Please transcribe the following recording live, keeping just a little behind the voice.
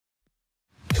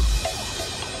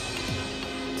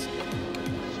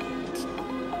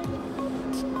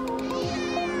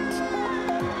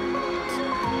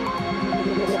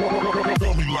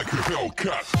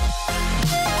Hellcat.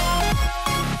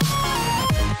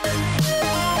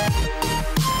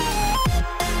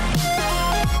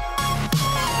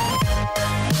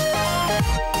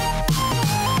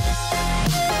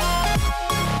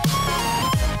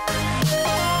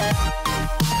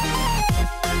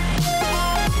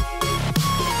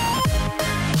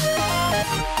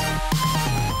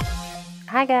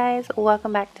 Hi guys,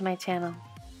 welcome back to my channel.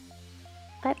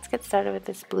 Let's get started with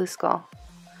this blue skull.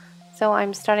 So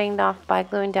I'm starting off by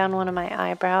gluing down one of my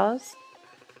eyebrows.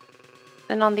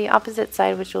 And on the opposite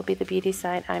side, which will be the beauty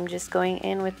side, I'm just going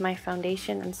in with my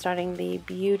foundation and starting the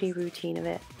beauty routine of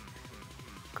it.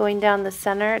 Going down the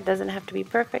center, it doesn't have to be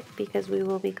perfect because we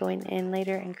will be going in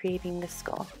later and creating the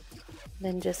skull.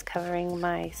 Then just covering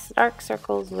my dark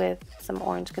circles with some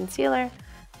orange concealer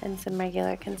and some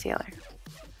regular concealer.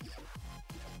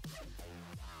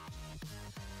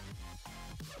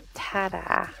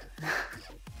 Ta-da!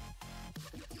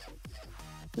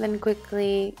 Then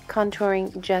quickly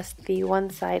contouring just the one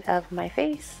side of my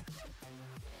face.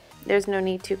 There's no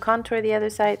need to contour the other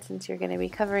side since you're going to be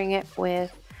covering it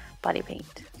with body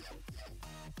paint.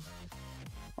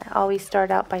 I always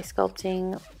start out by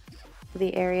sculpting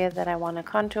the area that I want to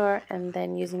contour and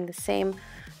then using the same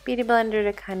beauty blender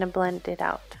to kind of blend it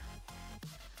out.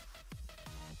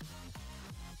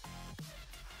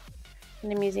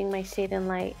 And I'm using my Shade and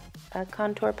Light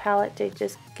contour palette to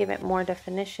just give it more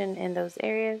definition in those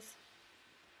areas,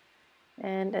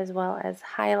 and as well as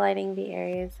highlighting the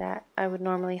areas that I would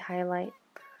normally highlight,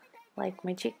 like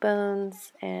my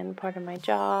cheekbones and part of my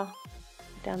jaw,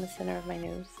 down the center of my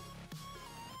nose.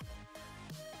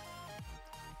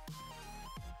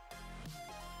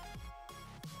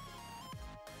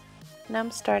 Now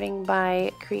I'm starting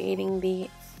by creating the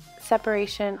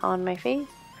separation on my face,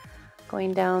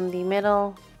 going down the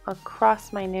middle,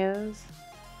 across my nose,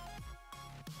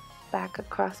 back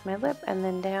across my lip, and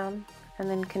then down, and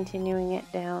then continuing it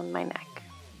down my neck.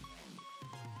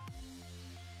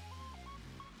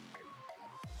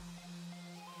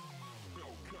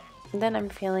 And then I'm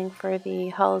feeling for the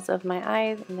hollows of my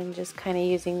eyes and then just kind of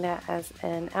using that as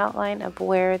an outline of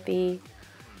where the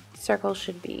circle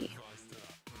should be.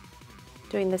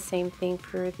 Doing the same thing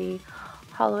for the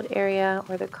hollowed area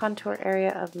or the contour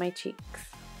area of my cheeks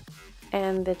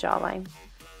and the jawline.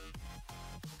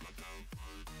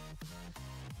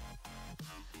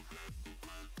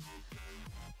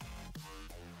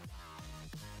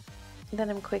 Then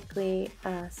I'm quickly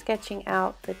sketching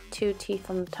out the two teeth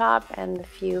on the top and the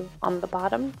few on the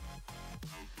bottom.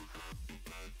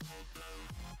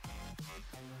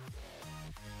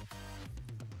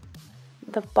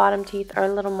 The bottom teeth are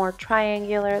a little more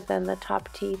triangular than the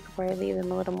top teeth, where I leave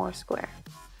them a little more square.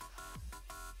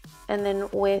 And then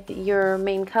with your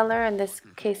main color, in this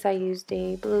case I used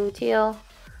a blue teal,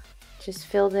 just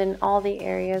filled in all the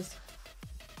areas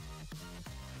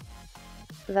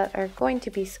that are going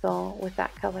to be skull with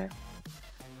that color.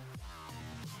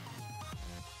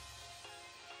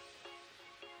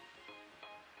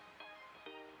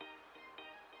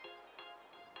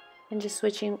 And just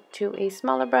switching to a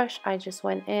smaller brush, I just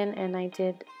went in and I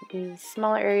did the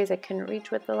smaller areas I couldn't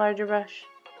reach with the larger brush.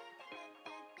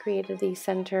 Created the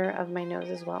center of my nose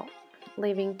as well,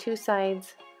 leaving two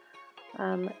sides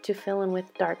to fill in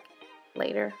with dark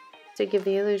later to give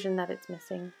the illusion that it's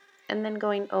missing. And then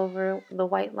going over the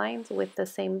white lines with the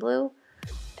same blue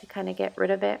to kind of get rid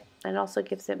of it, and also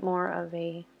gives it more of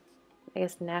a, I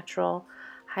guess, natural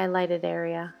highlighted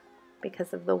area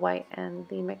because of the white and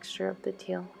the mixture of the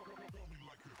teal.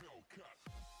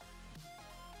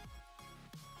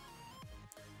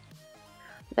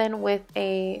 Then with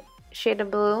a shade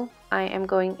of blue, I am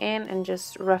going in and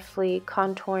just roughly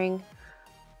contouring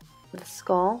the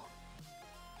skull.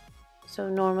 So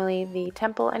normally the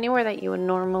temple, anywhere that you would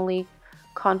normally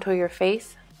contour your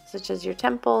face, such as your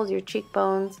temples, your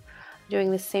cheekbones,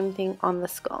 doing the same thing on the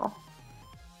skull.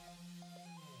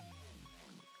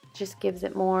 Just gives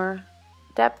it more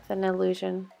depth and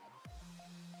illusion.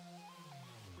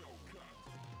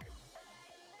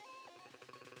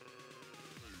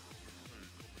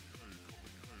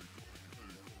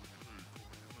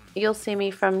 You'll see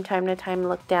me from time to time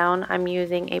look down. I'm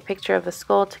using a picture of a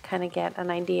skull to kind of get an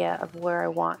idea of where I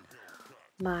want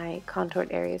my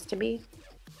contoured areas to be.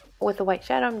 With the white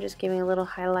shadow, I'm just giving a little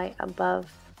highlight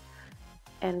above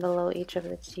and below each of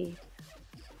the teeth.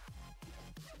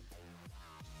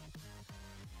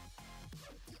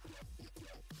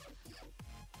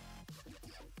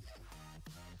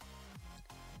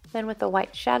 Then with the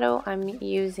white shadow, I'm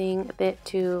using it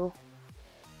to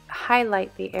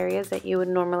highlight the areas that you would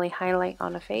normally highlight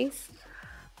on a face.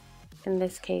 in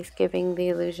this case giving the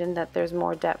illusion that there's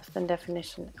more depth and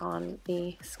definition on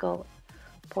the skull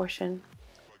portion.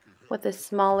 With a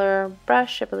smaller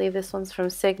brush, I believe this one's from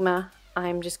Sigma,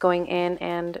 I'm just going in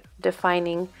and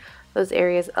defining those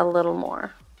areas a little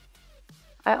more.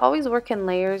 I always work in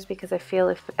layers because I feel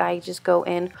if I just go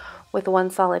in with one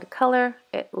solid color,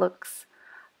 it looks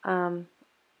a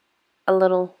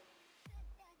little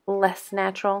less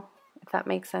natural, if that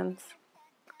makes sense.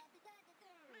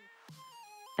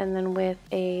 And then with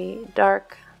a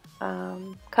dark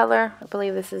color, I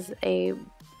believe this is a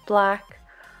black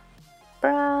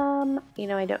from,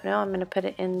 I don't know, I'm going to put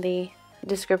it in the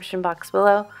description box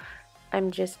below.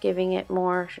 I'm just giving it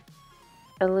more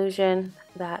illusion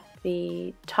that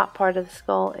the top part of the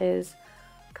skull is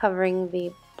covering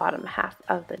the bottom half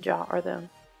of the jaw, or the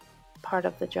part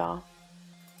of the jaw.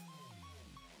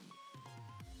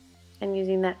 And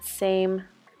using that same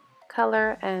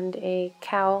color and a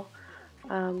cow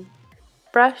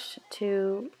brush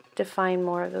to define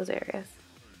more of those areas.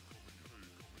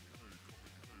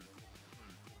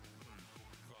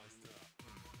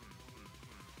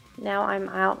 Now I'm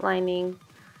outlining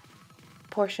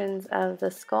portions of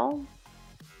the skull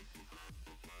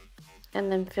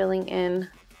and then filling in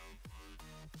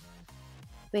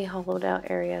the hollowed out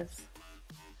areas.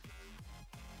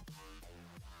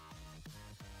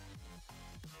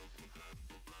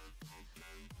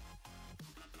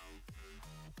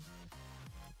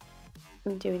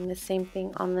 I'm doing the same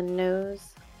thing on the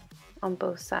nose on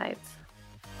both sides.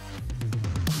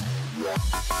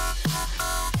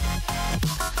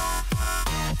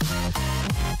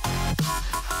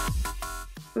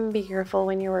 Be careful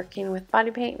when you're working with body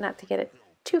paint not to get it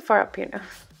too far up your nose.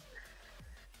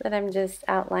 Then I'm just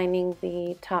outlining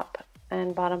the top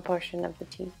and bottom portion of the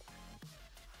teeth.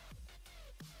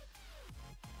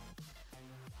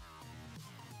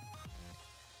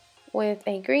 With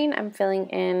a green, I'm filling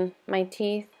in my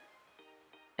teeth.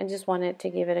 I just wanted to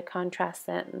give it a contrast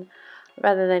then,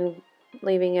 rather than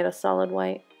leaving it a solid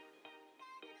white.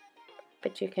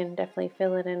 But you can definitely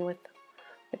fill it in with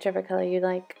whichever color you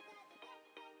like,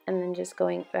 and then just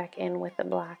going back in with the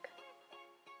black.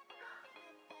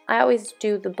 I always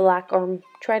do the black, or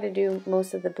try to do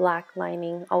most of the black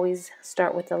lining. Always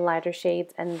start with the lighter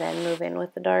shades and then move in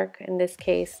with the dark. In this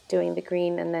case, doing the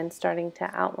green and then starting to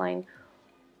outline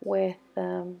with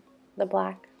the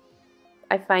black.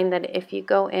 I find that if you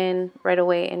go in right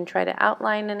away and try to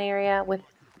outline an area with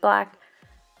black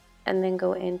and then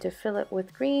go in to fill it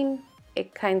with green,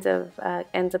 it kind of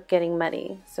ends up getting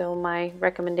muddy. So my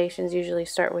recommendations usually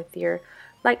start with your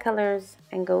light colors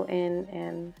and go in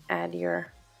and add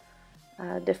your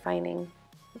defining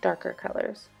darker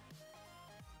colors.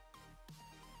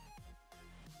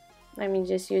 I mean,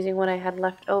 just using what I had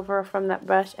left over from that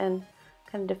brush and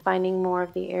kind of defining more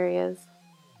of the areas.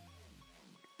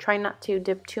 Try not to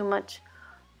dip too much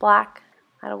black.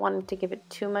 I don't want it to give it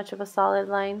too much of a solid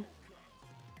line.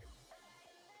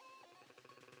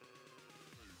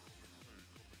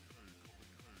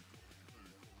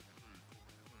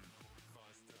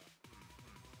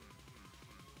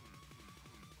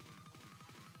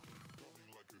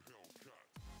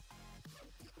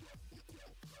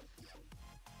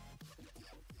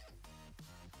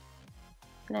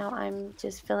 Now I'm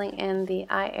just filling in the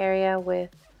eye area with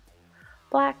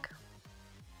black.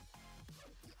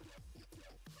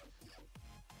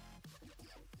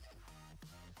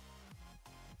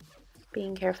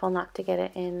 Being careful not to get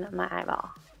it in my eyeball.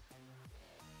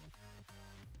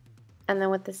 And then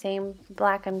with the same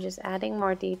black, I'm just adding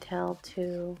more detail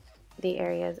to the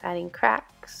areas, adding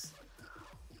cracks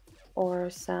or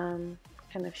some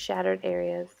kind of shattered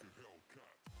areas.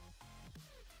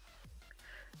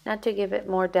 Now to give it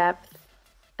more depth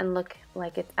and look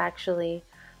like it's actually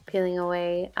peeling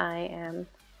away, I am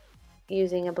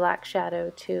using a black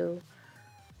shadow to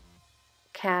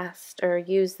cast or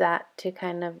use that to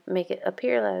kind of make it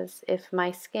appear as if my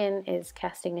skin is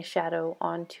casting a shadow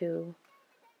onto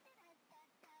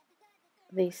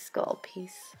the skull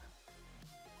piece.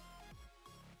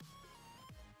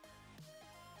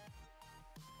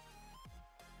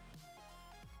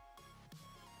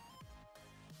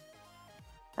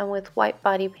 And with white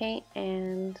body paint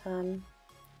and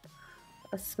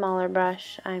a smaller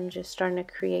brush, I'm just starting to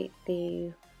create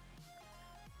the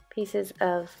pieces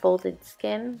of folded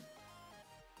skin.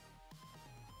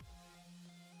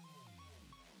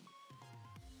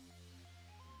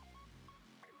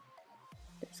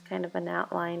 Just kind of an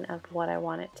outline of what I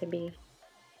want it to be.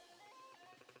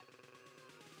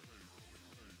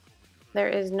 There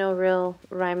is no real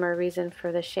rhyme or reason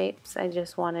for the shapes. I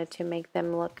just wanted to make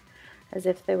them look as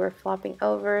if they were flopping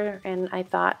over, and I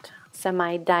thought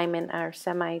semi-diamond or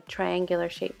semi-triangular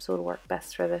shapes would work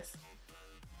best for this.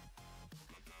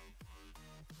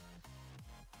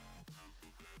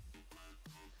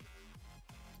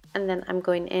 And then I'm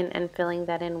going in and filling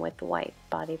that in with white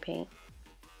body paint.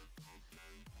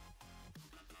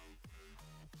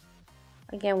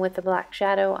 Again, with the black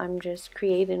shadow, I'm just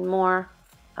creating more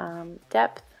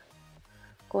depth,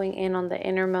 going in on the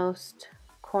innermost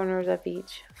corners of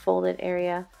each folded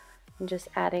area and just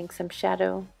adding some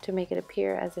shadow to make it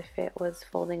appear as if it was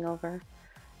folding over.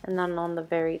 And then on the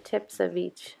very tips of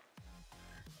each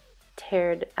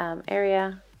teared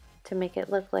area to make it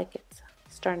look like it's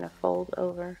starting to fold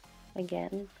over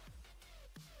again.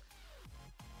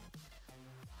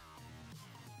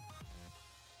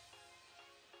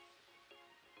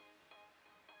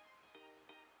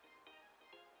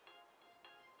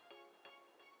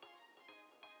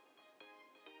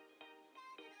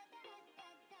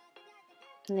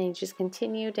 And then you just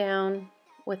continue down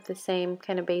with the same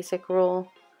kind of basic rule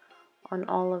on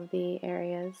all of the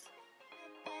areas.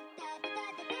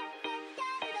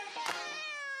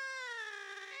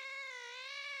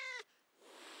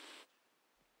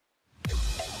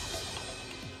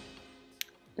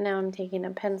 Now I'm taking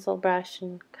a pencil brush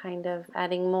and kind of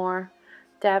adding more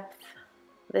depth,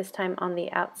 this time on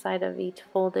the outside of each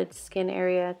folded skin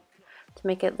area to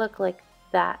make it look like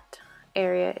that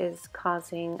area is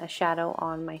causing a shadow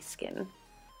on my skin.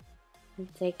 I'm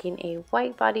taking a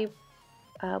white body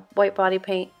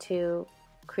paint to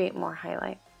create more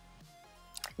highlight.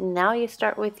 Now you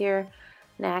start with your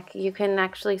neck. You can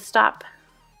actually stop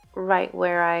right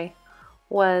where I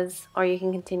was, or you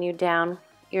can continue down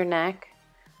your neck.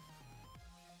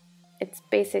 It's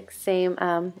basic, same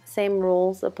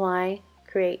rules apply.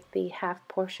 Create the half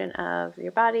portion of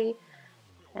your body,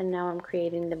 and now I'm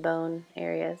creating the bone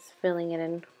areas, filling it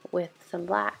in with some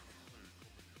black.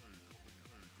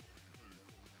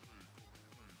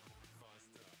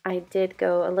 I did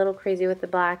go a little crazy with the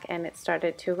black and it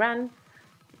started to run.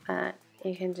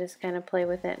 You can just kind of play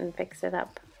with it and fix it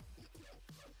up.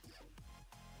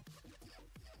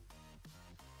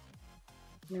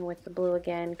 And with the blue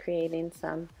again, creating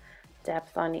some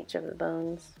depth on each of the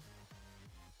bones,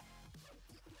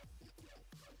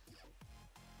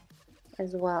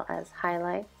 as well as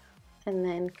highlight, and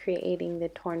then creating the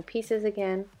torn pieces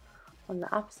again on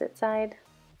the opposite side,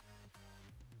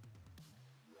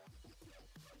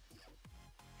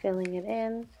 filling it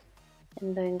in,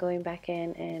 and then going back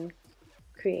in and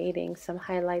creating some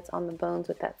highlights on the bones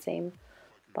with that same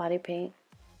body paint.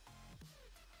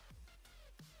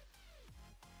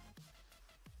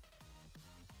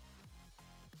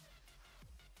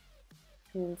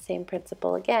 And same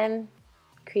principle again,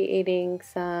 creating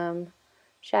some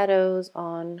shadows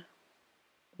on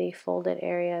the folded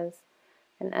areas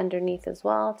and underneath as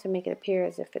well to make it appear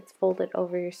as if it's folded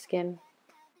over your skin.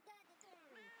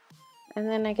 And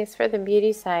then I guess for the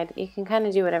beauty side, you can kind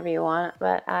of do whatever you want,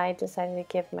 but I decided to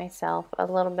give myself a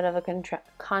little bit of a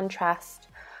contrast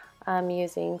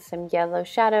using some yellow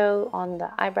shadow on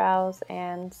the eyebrows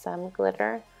and some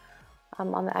glitter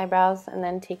on the eyebrows, and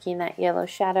then taking that yellow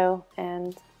shadow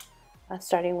and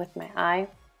starting with my eye.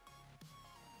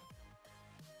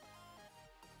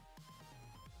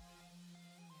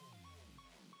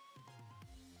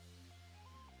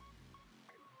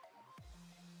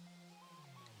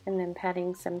 And then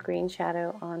patting some green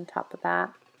shadow on top of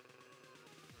that.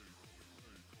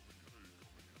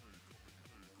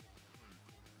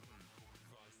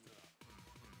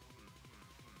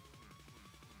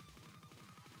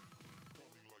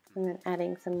 And then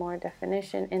adding some more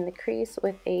definition in the crease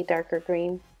with a darker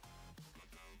green.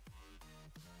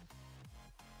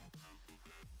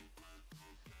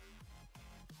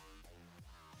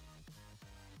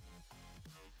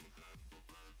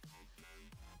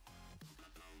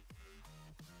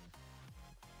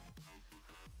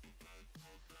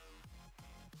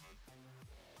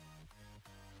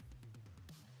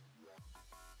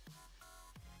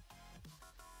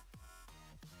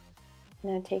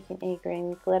 Now taking a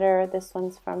green glitter, this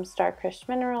one's from Starcrushed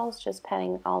Minerals, just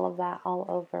patting all of that all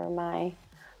over my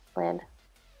lid.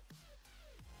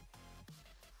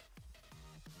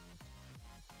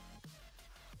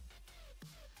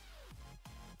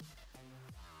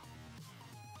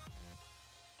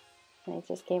 And I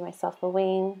just gave myself a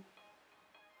wing.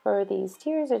 For these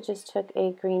tears, I just took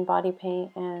a green body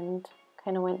paint and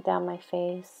kind of went down my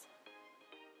face.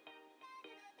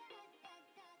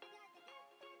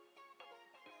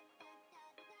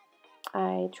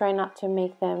 I try to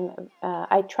make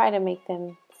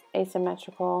them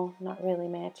asymmetrical, not really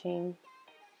matching.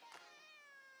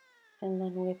 And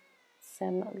then with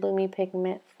some Lumi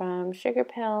pigment from Sugar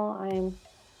Pill. I'm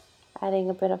adding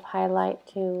a bit of highlight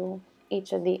to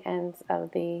each of the ends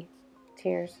of the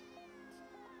tears.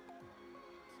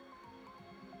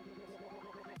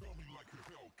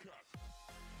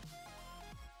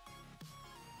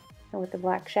 And with the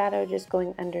black shadow just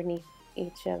going underneath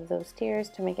each of those tears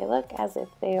to make it look as if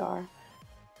they are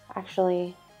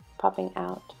actually popping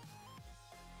out.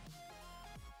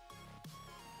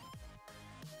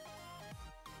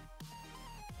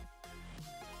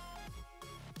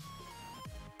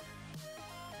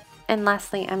 And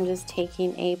lastly, I'm just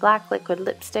taking a black liquid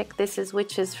lipstick. This is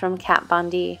Witches from Kat Von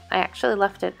D. I actually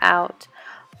left it out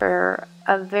for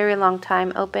a very long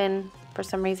time open for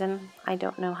some reason. I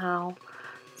don't know how.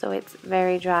 So it's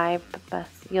very dry, but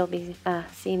you'll be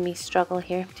seeing me struggle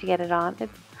here to get it on.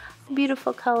 It's a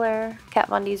beautiful color. Kat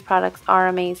Von D's products are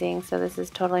amazing, so this is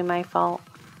totally my fault.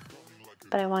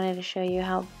 But I wanted to show you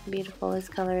how beautiful this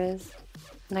color is.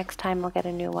 Next time I'll get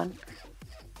a new one.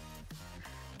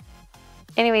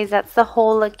 Anyways, that's the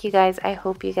whole look, you guys. I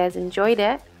hope you guys enjoyed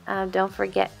it. Don't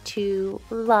forget to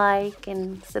like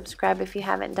and subscribe if you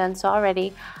haven't done so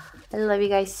already. I love you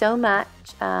guys so much.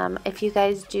 If you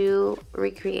guys do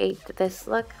recreate this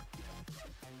look,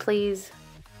 please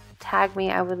tag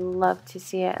me. I would love to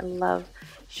see it. I love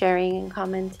sharing and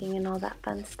commenting and all that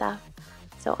fun stuff.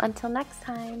 So until next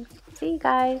time, see you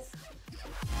guys.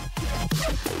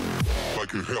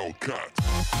 Like a Hellcat.